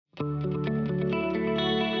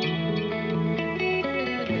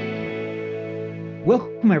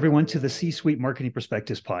Welcome, everyone, to the C-Suite Marketing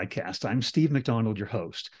Perspectives podcast. I'm Steve McDonald, your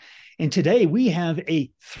host. And today we have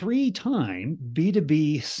a three-time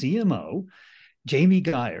B2B CMO, Jamie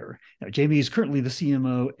Geyer. Now, Jamie is currently the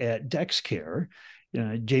CMO at DexCare.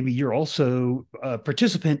 Jamie, you're also a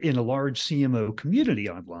participant in a large CMO community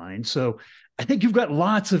online. So I think you've got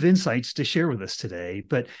lots of insights to share with us today,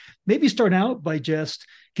 but maybe start out by just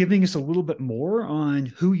giving us a little bit more on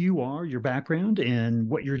who you are, your background, and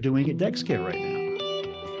what you're doing at DexCare right now.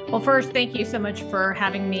 Well, first, thank you so much for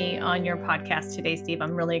having me on your podcast today, Steve.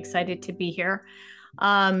 I'm really excited to be here.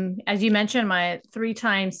 As you mentioned, I'm a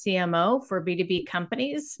three-time CMO for B2B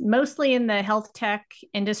companies, mostly in the health tech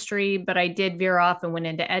industry, but I did veer off and went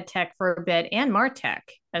into ed tech for a bit and MarTech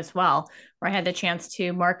as well, where I had the chance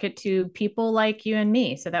to market to people like you and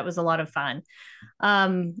me. So that was a lot of fun.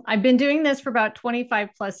 I've been doing this for about 25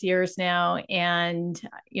 plus years now. And,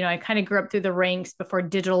 I kind of grew up through the ranks before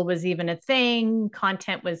digital was even a thing.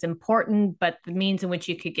 Content was important, but the means in which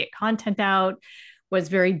you could get content out was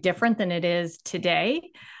very different than it is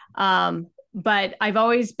today. But I've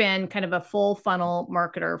always been kind of a full funnel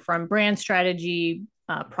marketer, from brand strategy,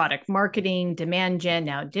 product marketing, demand gen,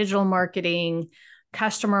 now digital marketing,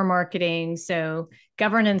 customer marketing. So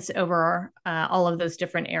governance over all of those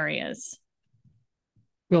different areas.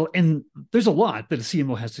 Well, and there's a lot that a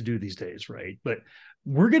CMO has to do these days, right? But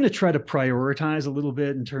we're going to try to prioritize a little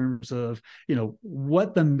bit in terms of,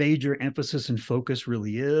 what the major emphasis and focus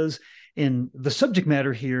really is. And the subject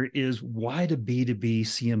matter here is, why do B2B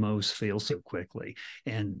CMOs fail so quickly?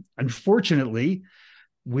 And unfortunately,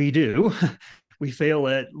 we do. We fail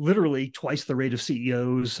at literally twice the rate of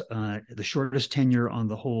CEOs, the shortest tenure on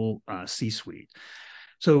the whole C-suite.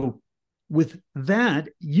 So with that,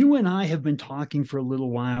 you and I have been talking for a little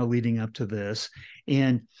while leading up to this,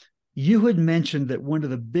 and you had mentioned that one of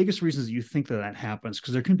the biggest reasons that you think that happens,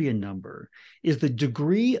 because there can be a number, is the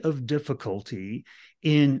degree of difficulty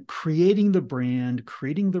in creating the brand,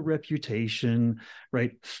 creating the reputation,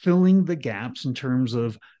 right? Filling the gaps in terms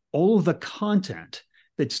of all of the content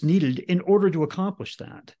that's needed in order to accomplish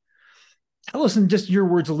that. Tell us in just your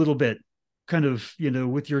words a little bit, kind of,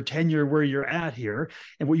 with your tenure where you're at here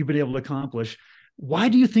and what you've been able to accomplish. Why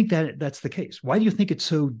do you think that that's the case? Why do you think it's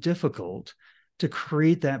so difficult to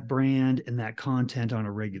create that brand and that content on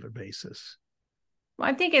a regular basis? Well,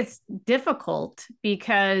 I think it's difficult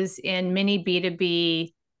because in many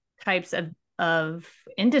B2B types of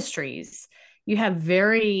industries, you have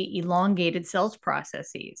very elongated sales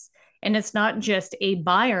processes. And it's not just a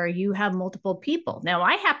buyer, you have multiple people. Now,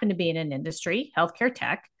 I happen to be in an industry, healthcare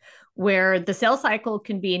tech, where the sales cycle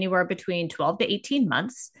can be anywhere between 12 to 18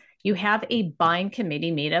 months. You have a buying committee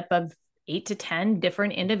made up of 8 to 10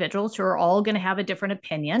 different individuals who are all going to have a different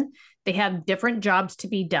opinion. They have different jobs to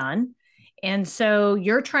be done. And so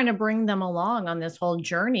you're trying to bring them along on this whole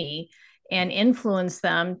journey and influence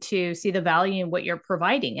them to see the value in what you're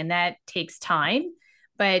providing. And that takes time,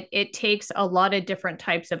 but it takes a lot of different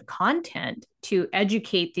types of content to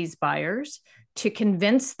educate these buyers, to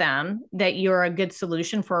convince them that you're a good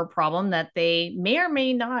solution for a problem that they may or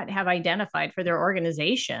may not have identified for their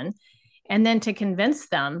organization, and then to convince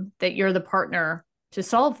them that you're the partner to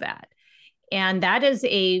solve that. And that is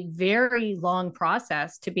a very long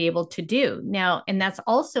process to be able to do. Now, and that's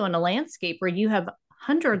also in a landscape where you have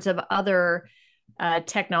hundreds of other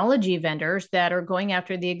technology vendors that are going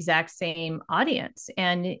after the exact same audience.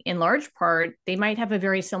 And in large part, they might have a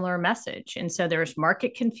very similar message. And so there's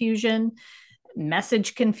market confusion,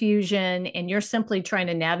 message confusion, and you're simply trying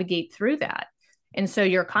to navigate through that. And so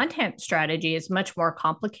your content strategy is much more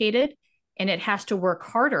complicated, and it has to work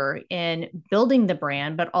harder in building the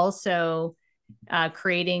brand, but also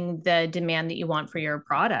creating the demand that you want for your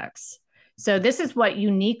products. So this is what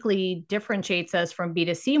uniquely differentiates us from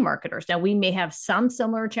B2C marketers. Now, we may have some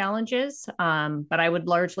similar challenges, but I would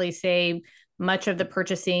largely say much of the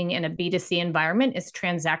purchasing in a B2C environment is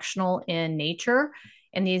transactional in nature.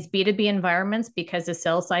 In these B2B environments, because the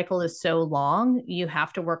sales cycle is so long, you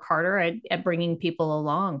have to work harder at bringing people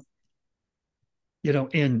along.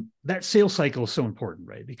 And that sales cycle is so important,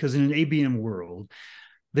 right? Because in an ABM world,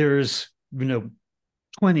 there's,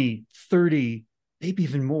 20, 30, maybe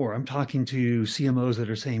even more. I'm talking to CMOs that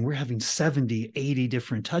are saying we're having 70, 80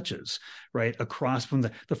 different touches, right? Across from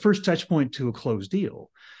the first touch point to a closed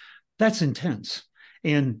deal. That's intense.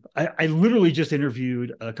 And I literally just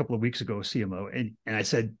interviewed a couple of weeks ago a CMO, and I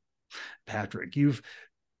said, Patrick, you've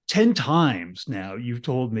 10 times now, you've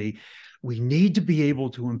told me we need to be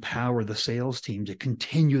able to empower the sales team to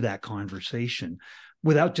continue that conversation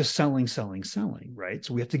without just selling, right?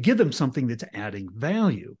 So we have to give them something that's adding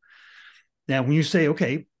value. Now, when you say,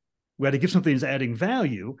 okay, We got to give something that's adding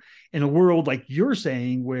value in a world like you're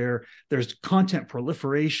saying, where there's content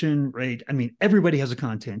proliferation, right? I mean, everybody has a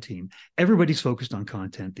content team. Everybody's focused on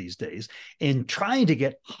content these days and trying to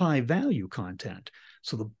get high value content.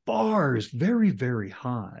 So the bar is very, very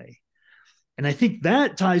high. And I think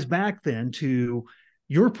that ties back then to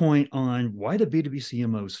your point on why do B2B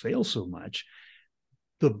CMOs fail so much.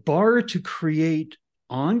 The bar to create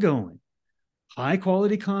ongoing high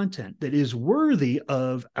quality content that is worthy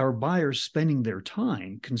of our buyers spending their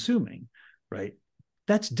time consuming, right?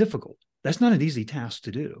 That's difficult. That's not an easy task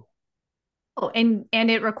to do. Oh, and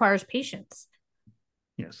it requires patience.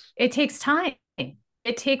 Yes. It takes time.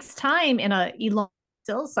 It takes time in a long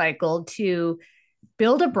sales cycle to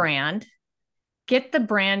build a brand, get the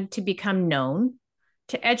brand to become known,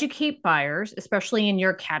 to educate buyers, especially in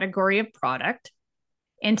your category of product,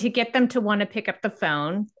 and to get them to want to pick up the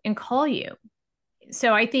phone and call you.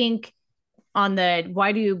 So I think on the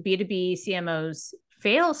why do B2B CMOs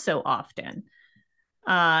fail so often?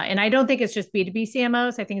 And I don't think it's just B2B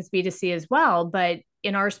CMOs. I think it's B2C as well. But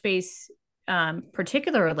in our space,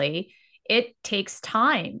 particularly, it takes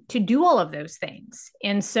time to do all of those things.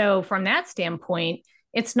 And so from that standpoint,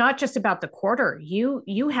 it's not just about the quarter.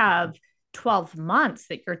 You have 12 months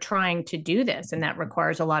that you're trying to do this, and that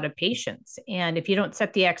requires a lot of patience. And if you don't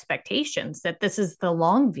set the expectations that this is the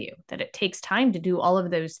long view, that it takes time to do all of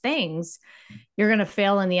those things, you're going to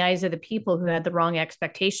fail in the eyes of the people who had the wrong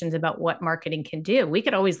expectations about what marketing can do. We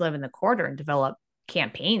could always live in the quarter and develop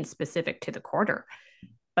campaigns specific to the quarter,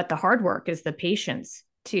 but the hard work is the patience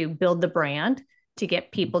to build the brand, to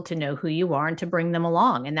get people to know who you are and to bring them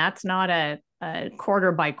along. And that's not a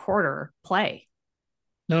quarter by quarter play.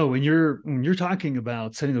 No, when you're talking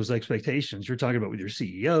about setting those expectations, you're talking about with your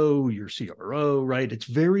CEO, your CRO, right? It's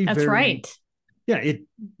very, That's very right. Yeah, it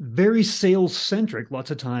very sales centric, lots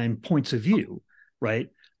of time points of view, right?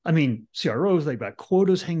 I mean, CROs, they've got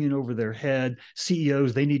quotas hanging over their head.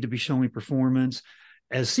 CEOs, they need to be showing performance.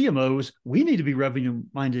 As CMOs, we need to be revenue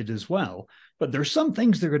minded as well. But there's some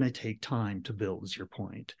things they're going to take time to build, is your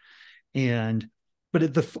point. But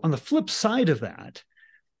on the flip side of that,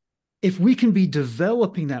 if we can be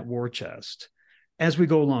developing that war chest as we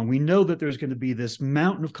go along, we know that there's going to be this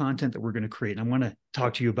mountain of content that we're going to create. And I want to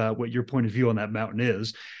talk to you about what your point of view on that mountain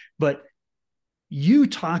is. But you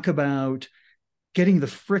talk about getting the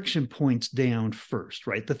friction points down first,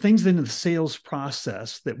 right? The things in the sales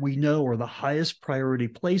process that we know are the highest priority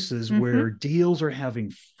places where deals are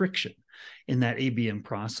having friction in that ABM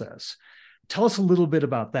process. Tell us a little bit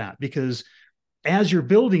about that, because as you're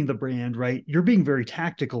building the brand, right, you're being very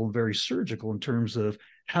tactical and very surgical in terms of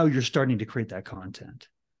how you're starting to create that content.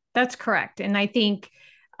 That's correct. And I think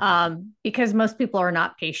because most people are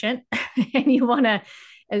not patient and you want to,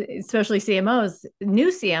 especially CMOs, new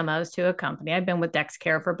CMOs to a company. I've been with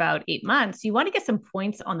DexCare for about 8 months. You want to get some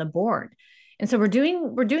points on the board. And so we're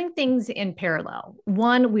doing things in parallel.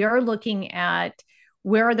 One, we are looking at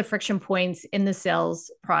where are the friction points in the sales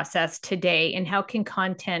process today, and how can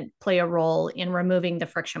content play a role in removing the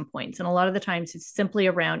friction points? And a lot of the times it's simply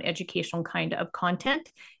around educational kind of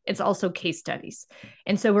content. It's also case studies.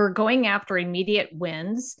 And so we're going after immediate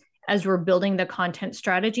wins as we're building the content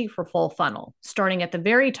strategy for full funnel, starting at the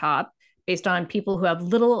very top based on people who have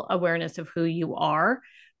little awareness of who you are,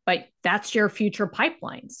 but that's your future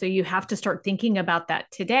pipeline. So you have to start thinking about that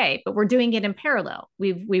today, but we're doing it in parallel.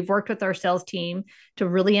 We've worked with our sales team to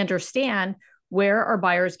really understand where are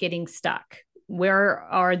buyers getting stuck? Where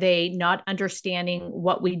are they not understanding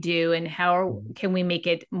what we do, and how can we make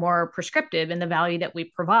it more prescriptive in the value that we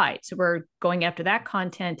provide? So we're going after that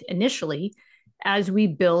content initially as we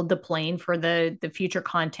build the plane for the future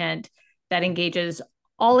content that engages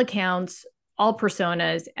all accounts, all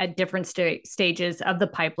personas at different stages of the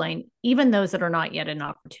pipeline, even those that are not yet an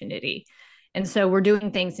opportunity. And so we're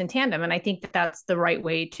doing things in tandem. And I think that that's the right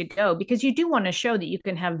way to go, because you do want to show that you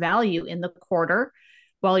can have value in the quarter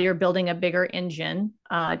while you're building a bigger engine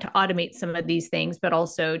to automate some of these things, but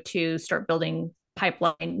also to start building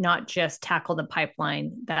pipeline, not just tackle the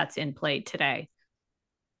pipeline that's in play today.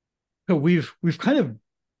 So we've kind of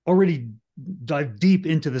already dive deep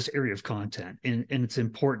into this area of content and its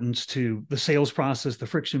importance to the sales process, the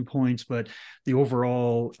friction points, but the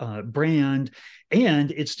overall brand.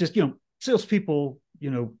 And it's just, salespeople,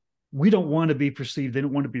 we don't want to be perceived. They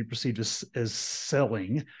don't want to be perceived as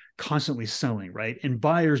selling, constantly selling, right? And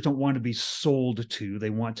buyers don't want to be sold to. They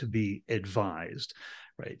want to be advised,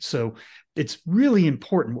 right? So it's really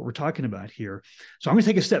important what we're talking about here. So I'm going to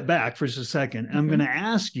take a step back for just a second, and I'm going to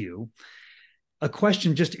ask you a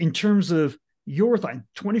question just in terms of your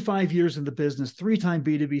 25 years in the business, 3-time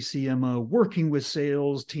B2B CMO, working with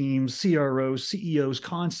sales teams, CROs, CEOs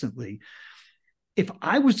constantly. If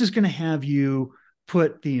I was just going to have you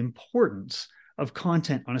put the importance of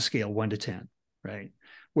content on a scale 1 to 10, right?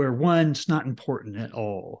 Where 1's not important at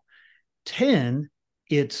all. 10,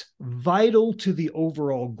 it's vital to the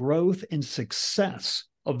overall growth and success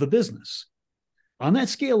of the business. On that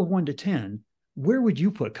scale of 1 to 10, where would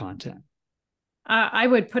you put content? I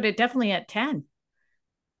would put it definitely at 10.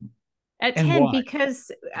 At And 10 why?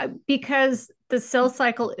 because the sales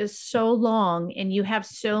cycle is so long and you have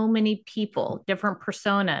so many people, different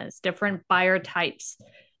personas, different buyer types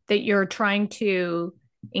that you're trying to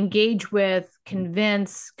engage with,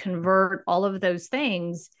 convince, convert, all of those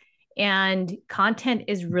things. And content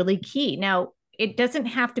is really key. Now, it doesn't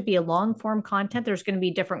have to be a long form content. There's going to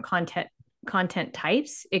be different content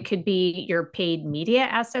types. It could be your paid media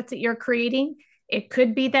assets that you're creating. It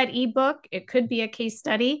could be that ebook. It could be a case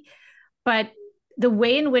study. But the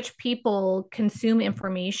way in which people consume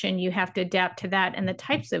information, you have to adapt to that and the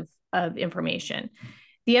types of information.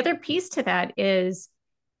 The other piece to that is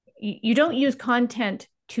you don't use content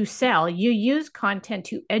to sell, you use content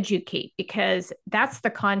to educate, because that's the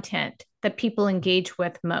content that people engage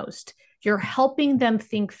with most. You're helping them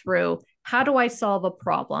think through, how do I solve a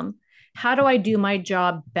problem? How do I do my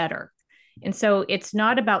job better? And so it's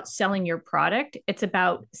not about selling your product. It's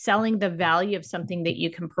about selling the value of something that you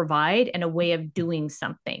can provide and a way of doing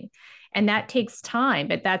something. And that takes time,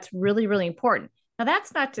 but that's really, really important. Now,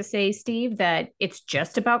 that's not to say, Steve, that it's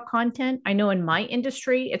just about content. I know in my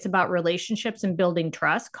industry, it's about relationships and building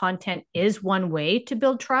trust. Content is one way to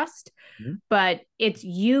build trust, but it's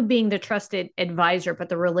you being the trusted advisor. But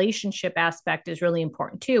the relationship aspect is really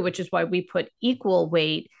important too, which is why we put equal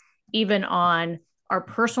weight even on our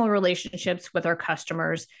personal relationships with our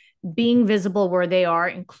customers, being visible where they are,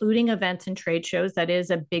 including events and trade shows. That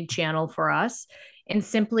is a big channel for us. And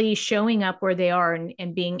simply showing up where they are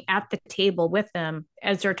and being at the table with them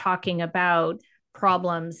as they're talking about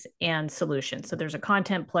problems and solutions. So there's a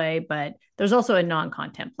content play, but there's also a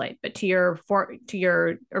non-content play. But to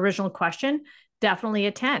your original question, definitely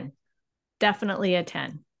a 10. Definitely a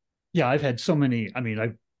 10. Yeah, I've had so many. I mean,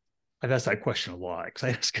 I've asked that question a lot because I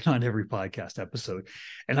ask it on every podcast episode,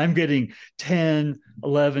 and I'm getting 10,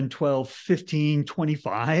 11, 12, 15,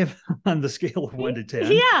 25 on the scale of 1 to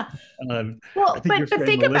 10. Yeah. I Well, think your but friend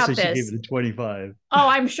think Melissa, about she gave this. it a 25. Oh,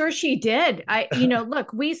 I'm sure she did.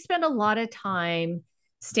 Look, we spend a lot of time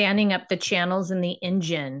standing up the channels in the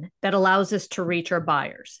engine that allows us to reach our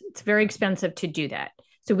buyers. It's very expensive to do that.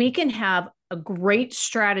 So we can have a great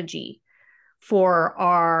strategy for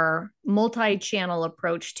our multi-channel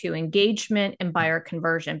approach to engagement and buyer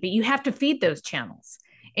conversion, but you have to feed those channels.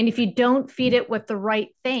 And if you don't feed it with the right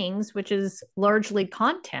things, which is largely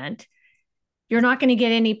content, you're not going to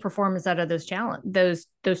get any performance out of those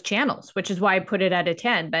channels, which is why I put it at a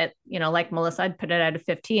 10. But like Melissa, I'd put it at a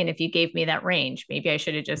 15 if you gave me that range. Maybe I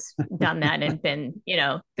should have just done that and been,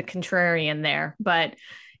 the contrarian there. But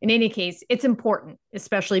in any case, it's important,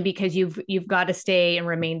 especially because you've got to stay and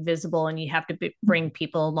remain visible, and you have to bring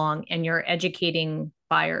people along, and you're educating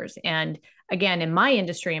buyers. And again, in my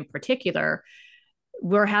industry in particular,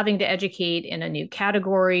 we're having to educate in a new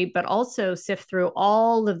category, but also sift through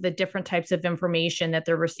all of the different types of information that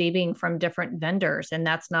they're receiving from different vendors. And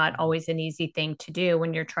that's not always an easy thing to do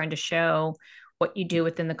when you're trying to show what you do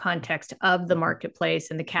within the context of the marketplace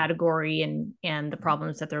and the category and the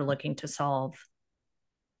problems that they're looking to solve.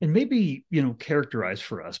 And maybe, characterize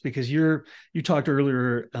for us, because you talked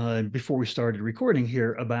earlier before we started recording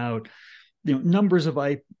here about, numbers of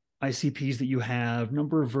ICPs that you have,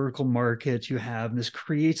 number of vertical markets you have, and this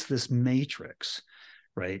creates this matrix,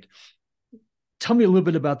 right? Tell me a little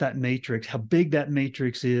bit about that matrix, how big that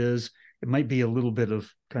matrix is. It might be a little bit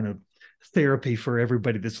of kind of therapy for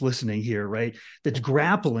everybody that's listening here, right? That's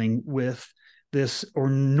grappling with this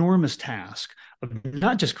enormous task of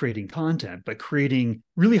not just creating content, but creating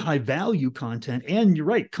really high value content. And you're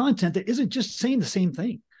right, content that isn't just saying the same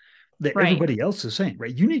thing that everybody else is saying,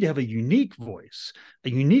 right? You need to have a unique voice, a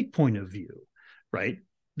unique point of view, right?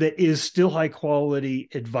 That is still high quality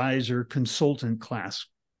advisor, consultant class.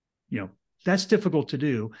 That's difficult to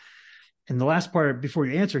do. And the last part before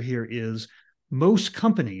you answer here is most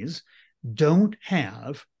companies don't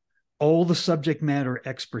have all the subject matter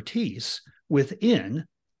expertise within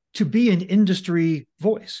to be an industry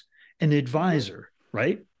voice, an advisor,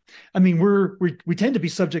 right? I mean, we tend to be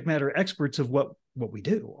subject matter experts of what we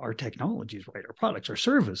do, our technologies, right? Our products, our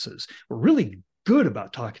services. We're really good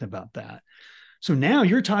about talking about that. So now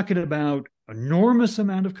you're talking about enormous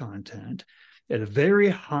amount of content at a very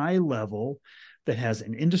high level that has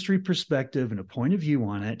an industry perspective and a point of view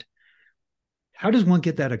on it. How does one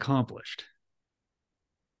get that accomplished?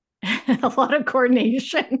 A lot of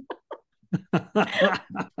coordination.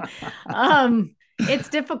 um, it's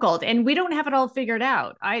difficult, and we don't have it all figured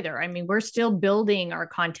out either. I mean, we're still building our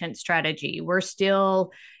content strategy. We're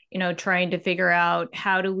still, trying to figure out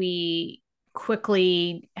how do we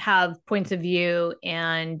quickly have points of view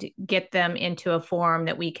and get them into a form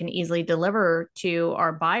that we can easily deliver to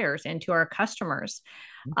our buyers and to our customers.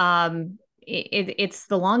 It's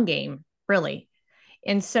the long game, really.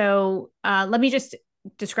 And so let me just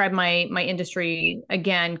describe my industry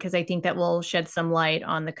again, because I think that will shed some light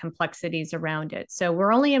on the complexities around it. So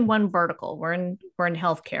we're only in one vertical. We're in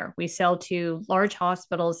healthcare. We sell to large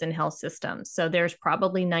hospitals and health systems. So there's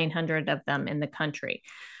probably 900 of them in the country.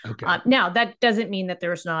 Okay. Now that doesn't mean that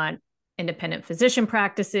there's not independent physician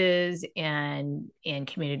practices and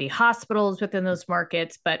community hospitals within those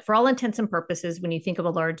markets. But for all intents and purposes, when you think of a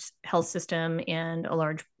large health system and a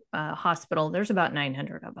large hospital, there's about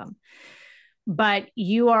 900 of them. But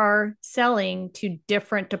you are selling to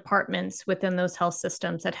different departments within those health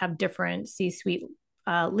systems that have different C-suite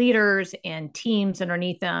leaders and teams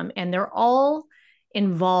underneath them, and they're all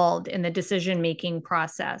involved in the decision-making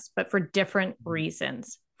process, but for different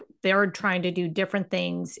reasons. They're trying to do different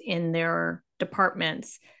things in their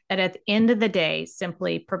departments that at the end of the day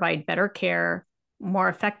simply provide better care more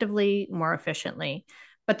effectively, more efficiently.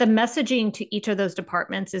 But the messaging to each of those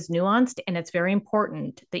departments is nuanced, and it's very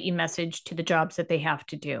important that you message to the jobs that they have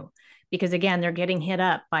to do. Because again, they're getting hit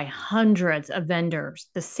up by hundreds of vendors,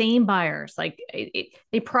 the same buyers. Like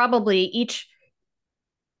they probably each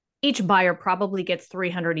buyer probably gets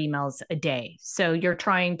 300 emails a day. So you're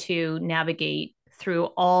trying to navigate through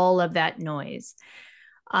all of that noise.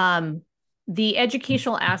 The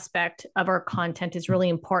educational aspect of our content is really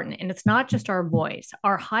important, and it's not just our voice.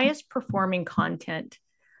 Our highest performing content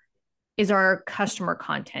is our customer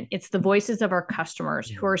content. It's the voices of our customers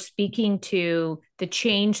who are speaking to the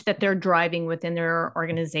change that they're driving within their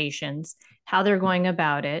organizations, how they're going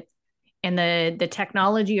about it, and the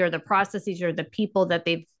technology or the processes or the people that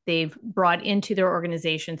they've brought into their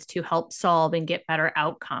organizations to help solve and get better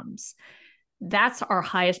outcomes. That's our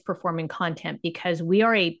highest performing content because we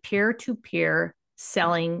are a peer-to-peer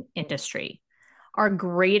selling industry. Our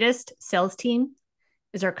greatest sales team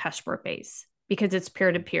is our customer base because it's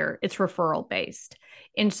peer-to-peer, it's referral based.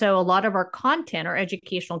 And so a lot of our content, our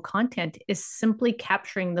educational content, is simply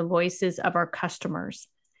capturing the voices of our customers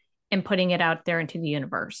and putting it out there into the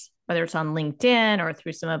universe, whether it's on LinkedIn or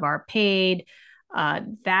through some of our paid.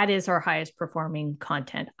 That is our highest performing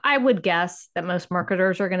content. I would guess that most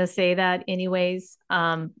marketers are going to say that anyways,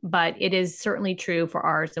 but it is certainly true for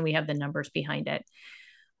ours, and we have the numbers behind it.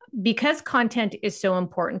 Because content is so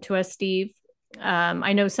important to us, Steve,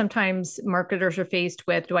 I know sometimes marketers are faced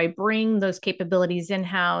with, do I bring those capabilities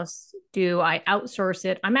in-house? Do I outsource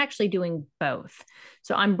it? I'm actually doing both.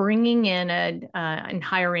 So I'm bringing in and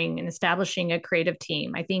hiring and establishing a creative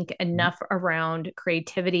team. I think enough around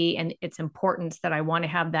creativity and its importance that I want to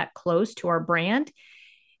have that close to our brand.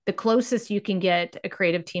 The closest you can get a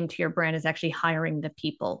creative team to your brand is actually hiring the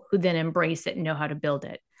people who then embrace it and know how to build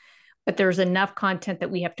it. But there's enough content that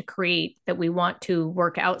we have to create that we want to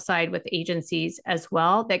work outside with agencies as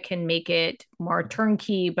well that can make it more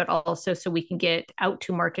turnkey, but also so we can get out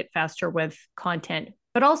to market faster with content.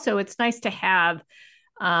 But also it's nice to have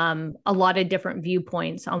a lot of different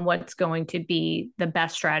viewpoints on what's going to be the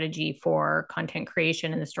best strategy for content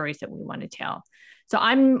creation and the stories that we want to tell. So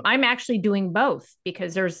I'm actually doing both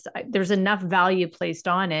because there's enough value placed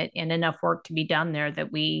on it and enough work to be done there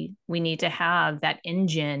that we need to have that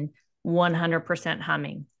engine 100%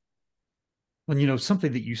 humming. Well,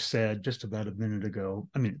 something that you said just about a minute ago,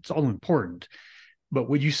 I mean, it's all important, but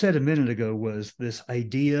what you said a minute ago was this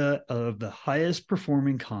idea of the highest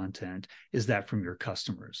performing content is that from your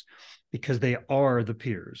customers, because they are the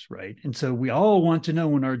peers, right? And so we all want to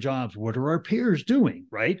know in our jobs, what are our peers doing,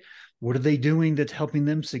 right? What are they doing that's helping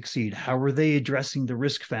them succeed? How are they addressing the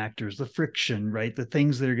risk factors, the friction, right? The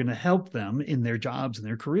things that are going to help them in their jobs and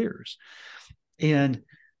their careers. And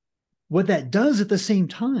what that does at the same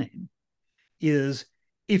time is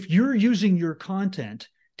if you're using your content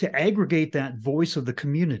to aggregate that voice of the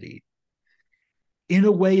community in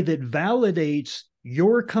a way that validates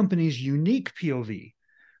your company's unique POV,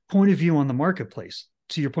 point of view on the marketplace,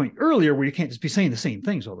 to your point earlier, where you can't just be saying the same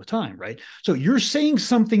things all the time, right? So you're saying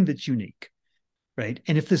something that's unique, right?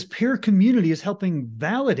 And if this peer community is helping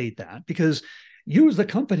validate that, because you as the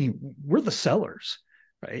company, we're the sellers,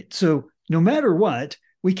 right? So no matter what,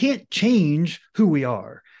 we can't change who we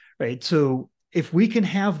are, right? So if we can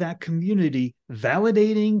have that community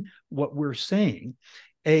validating what we're saying,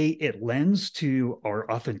 it lends to our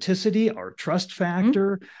authenticity, our trust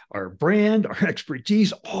factor, our brand, our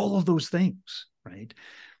expertise, all of those things, right?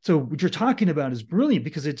 So what you're talking about is brilliant,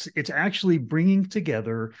 because it's actually bringing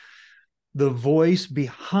together the voice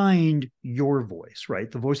behind your voice, right?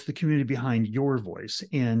 The voice of the community behind your voice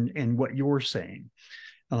and what you're saying.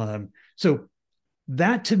 So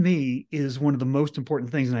that to me is one of the most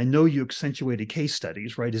important things. And I know you accentuated case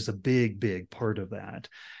studies, right, is a big, big part of that.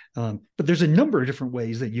 But there's a number of different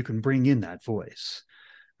ways that you can bring in that voice,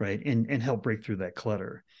 right, and help break through that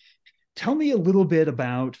clutter. Tell me a little bit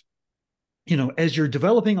about, as you're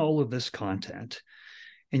developing all of this content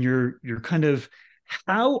and you're kind of,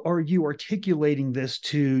 how are you articulating this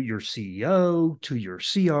to your CEO, to your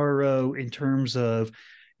CRO, in terms of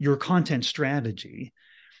your content strategy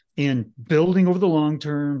and building over the long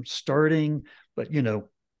term, starting, but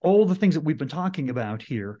all the things that we've been talking about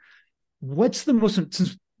here? What's the most,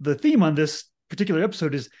 since the theme on this particular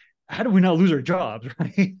episode is how do we not lose our jobs,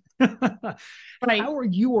 right? Right. How are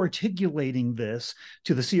you articulating this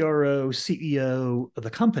to the CRO, CEO of the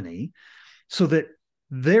company so that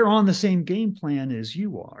they're on the same game plan as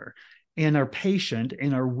you are and are patient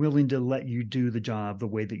and are willing to let you do the job the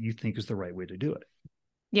way that you think is the right way to do it?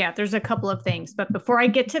 Yeah, there's a couple of things. But before I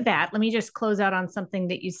get to that, let me just close out on something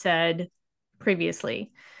that you said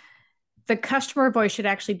previously. The customer voice should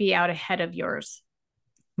actually be out ahead of yours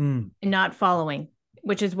and not following,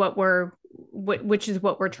 which is what we're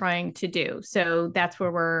trying to do. So that's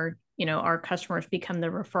where our customers become the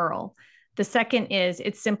referral. The second is,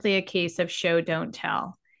 it's simply a case of show, don't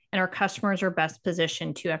tell. And our customers are best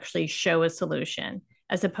positioned to actually show a solution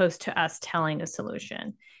as opposed to us telling a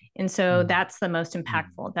solution. And so that's the most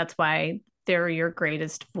impactful. That's why they're your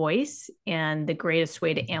greatest voice and the greatest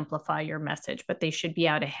way to amplify your message, but they should be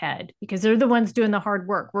out ahead because they're the ones doing the hard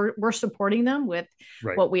work. We're supporting them with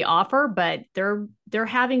what we offer, but they're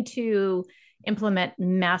having to implement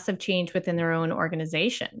massive change within their own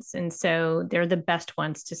organizations. And so they're the best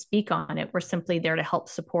ones to speak on it. We're simply there to help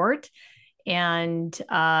support and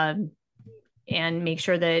make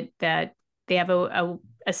sure that they have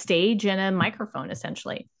a stage and a microphone,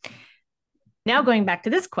 essentially. Now, going back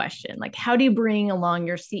to this question, like, how do you bring along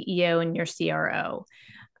your CEO and your CRO?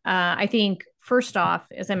 I think first off,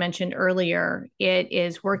 as I mentioned earlier, it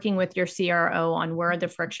is working with your CRO on where are the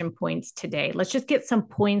friction points today. Let's just get some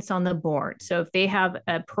points on the board. So if they have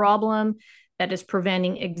a problem that is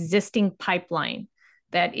preventing existing pipeline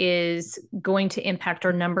that is going to impact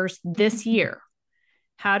our numbers this year,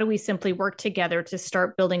 how do we simply work together to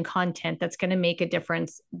start building content that's going to make a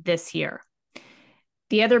difference this year?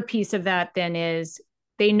 The other piece of that then is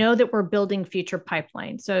they know that we're building future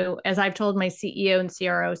pipeline. So as I've told my CEO and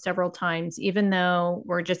CRO several times, even though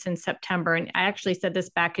we're just in September, and I actually said this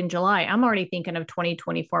back in July, I'm already thinking of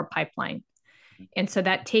 2024 pipeline. And so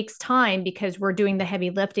that takes time because we're doing the heavy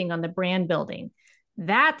lifting on the brand building.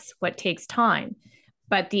 That's what takes time.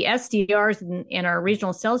 But the SDRs and our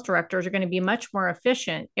regional sales directors are going to be much more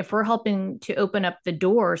efficient if we're helping to open up the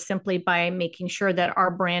door simply by making sure that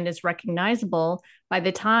our brand is recognizable by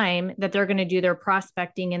the time that they're going to do their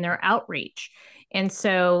prospecting and their outreach. And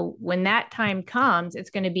so when that time comes, it's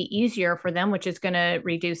going to be easier for them, which is going to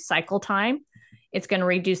reduce cycle time. It's going to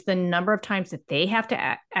reduce the number of times that they have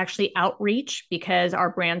to actually outreach because our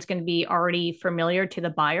brand's going to be already familiar to the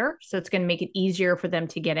buyer. So it's going to make it easier for them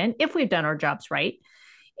to get in if we've done our jobs right.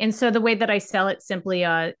 And so the way that I sell it simply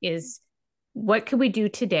is, what could we do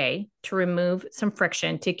today to remove some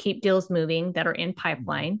friction to keep deals moving that are in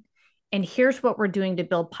pipeline? And here's what we're doing to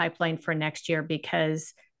build pipeline for next year,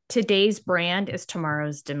 because today's brand is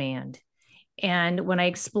tomorrow's demand. And when I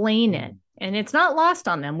explain it, and it's not lost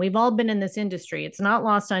on them, we've all been in this industry, it's not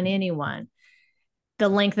lost on anyone, the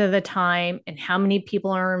length of the time and how many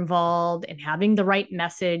people are involved and having the right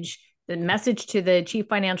message. The message to the chief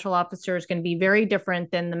financial officer is going to be very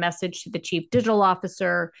different than the message to the chief digital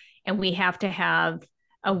officer. And we have to have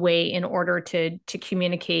a way in order to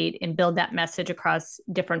communicate and build that message across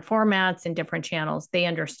different formats and different channels. They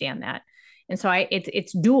understand that. And so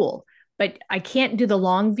it's dual, but I can't do the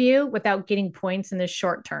long view without getting points in the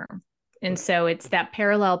short term. And so it's that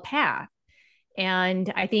parallel path.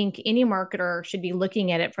 And I think any marketer should be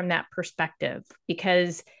looking at it from that perspective,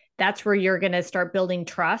 because that's where you're going to start building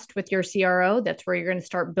trust with your CRO. That's where you're going to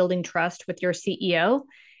start building trust with your CEO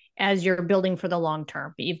as you're building for the long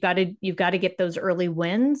term. But you've got to get those early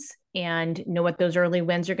wins and know what those early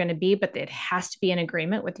wins are going to be, but it has to be in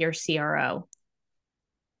agreement with your CRO.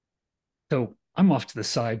 So I'm off to the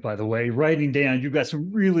side, by the way, writing down, you've got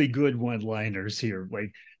some really good one-liners here.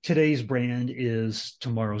 Like, today's brand is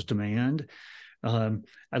tomorrow's demand.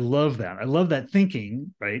 I love that. I love that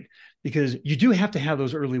thinking, right? Because you do have to have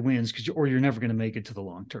those early wins, or you're never going to make it to the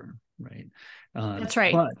long term, right? That's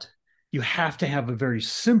right. But you have to have a very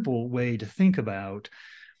simple way to think about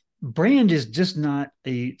brand is just not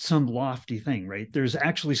some lofty thing, right? There's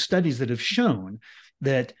actually studies that have shown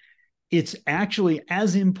that it's actually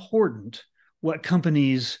as important what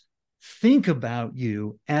companies think about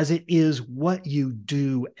you as it is what you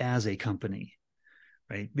do as a company,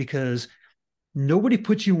 right? Because nobody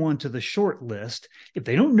puts you onto the short list if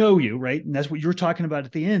they don't know you, right? And that's what you're talking about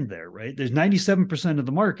at the end there, right? There's 97% of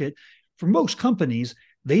the market. For most companies,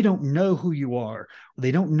 they don't know who you are.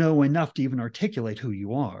 They don't know enough to even articulate who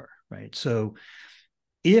you are, right? So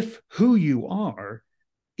if who you are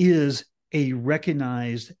is a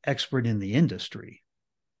recognized expert in the industry,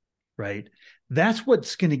 right? That's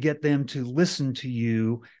what's going to get them to listen to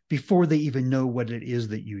you before they even know what it is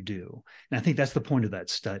that you do. And I think that's the point of that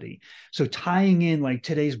study. So tying in like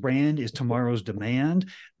today's brand is tomorrow's demand,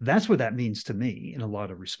 that's what that means to me in a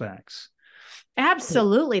lot of respects.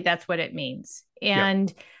 Absolutely, that's what it means. Yeah.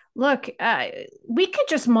 And look, we could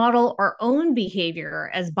just model our own behavior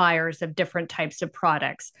as buyers of different types of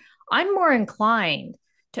products. I'm more inclined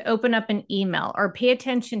to open up an email or pay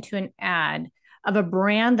attention to an ad of a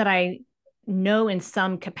brand that I know in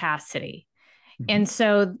some capacity. Mm-hmm. And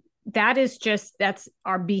so that's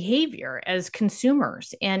our behavior as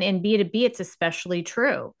consumers. And in B2B, it's especially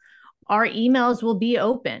true. Our emails will be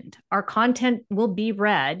opened, our content will be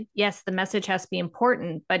read. Yes, the message has to be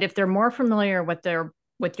important, but if they're more familiar with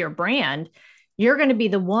your brand, you're going to be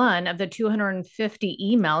the one of the 250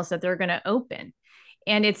 emails that they're going to open.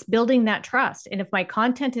 And it's building that trust. And if my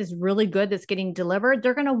content is really good that's getting delivered,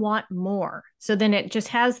 they're going to want more. So then it just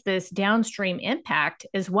has this downstream impact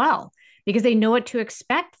as well, because they know what to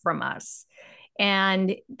expect from us.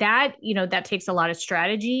 And that, that takes a lot of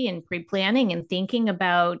strategy and pre-planning and thinking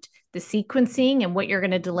about the sequencing and what you're going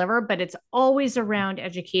to deliver. But it's always around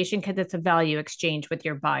education because it's a value exchange with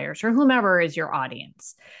your buyers or whomever is your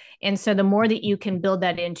audience. And so the more that you can build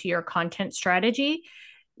that into your content strategy,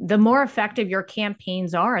 the more effective your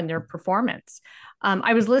campaigns are and their performance.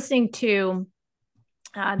 I was listening to,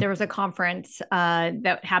 there was a conference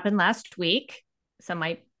that happened last week. Some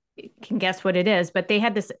might can guess what it is, but they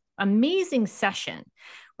had this amazing session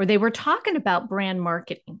where they were talking about brand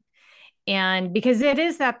marketing. And because it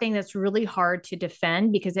is that thing that's really hard to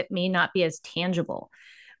defend because it may not be as tangible.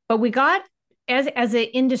 But we got, as an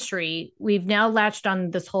industry, we've now latched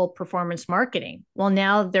on this whole performance marketing. Well,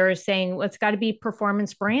 now they're saying, well, it's got to be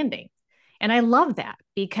performance branding. And I love that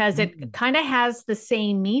because it kind of has the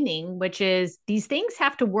same meaning, which is these things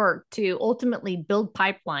have to work to ultimately build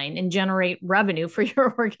pipeline and generate revenue for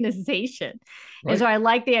your organization. Right. And so I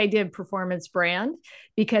like the idea of performance brand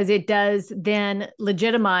because it does then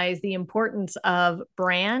legitimize the importance of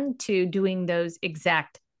brand to doing those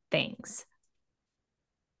exact things.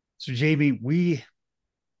 So Jamie, we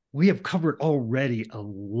have covered already a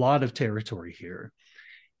lot of territory here.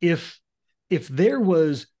 If there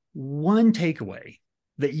was one takeaway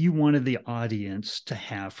that you wanted the audience to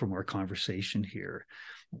have from our conversation here,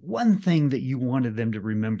 one thing that you wanted them to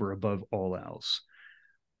remember above all else,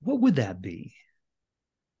 what would that be?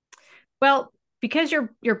 Well, because your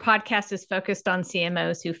podcast is focused on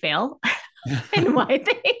CMOs who fail and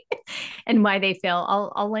why they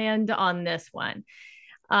fail, I'll land on this one.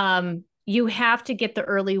 You have to get the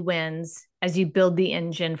early wins as you build the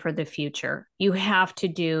engine for the future. You have to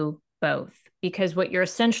do both because what you're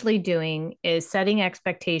essentially doing is setting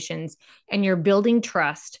expectations and you're building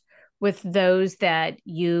trust with those that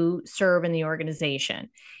you serve in the organization.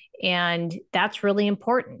 And that's really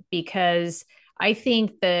important because I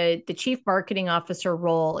think the chief marketing officer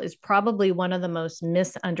role is probably one of the most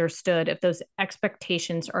misunderstood if those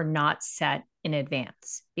expectations are not set in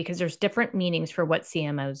advance, because there's different meanings for what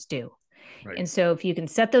CMOs do. Right. And so if you can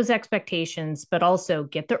set those expectations, but also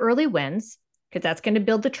get the early wins, because that's going to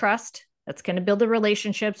build the trust, that's going to build the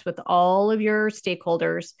relationships with all of your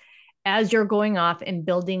stakeholders as you're going off and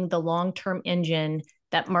building the long-term engine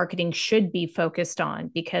that marketing should be focused on.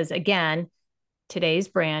 Because again, today's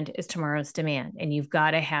brand is tomorrow's demand, and you've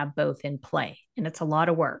got to have both in play. And it's a lot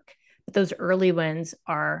of work, but those early wins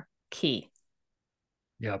are key.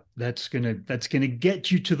 Yeah, that's gonna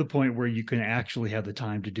get you to the point where you can actually have the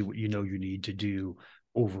time to do what you know you need to do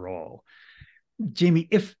overall. Jamie,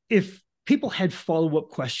 if people had follow-up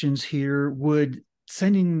questions here, would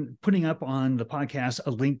putting up on the podcast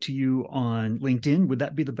a link to you on LinkedIn, would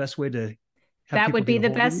that be the best way to have that would be the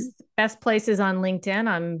best places on LinkedIn.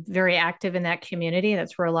 I'm very active in that community.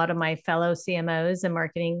 That's where a lot of my fellow CMOs and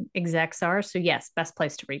marketing execs are. So yes, best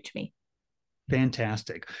place to reach me.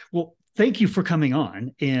 Fantastic. Well, thank you for coming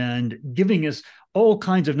on and giving us all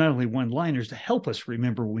kinds of not only one-liners to help us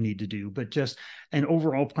remember what we need to do, but just an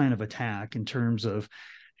overall plan of attack in terms of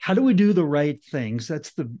how do we do the right things.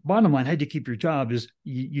 That's the bottom line. How do you keep your job is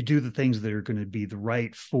you do the things that are going to be the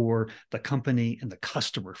right for the company and the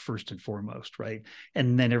customer first and foremost, right?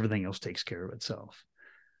 And then everything else takes care of itself.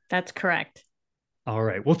 That's correct. All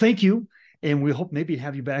right. Well, thank you. And we hope maybe to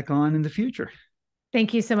have you back on in the future.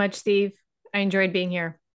 Thank you so much, Steve. I enjoyed being here.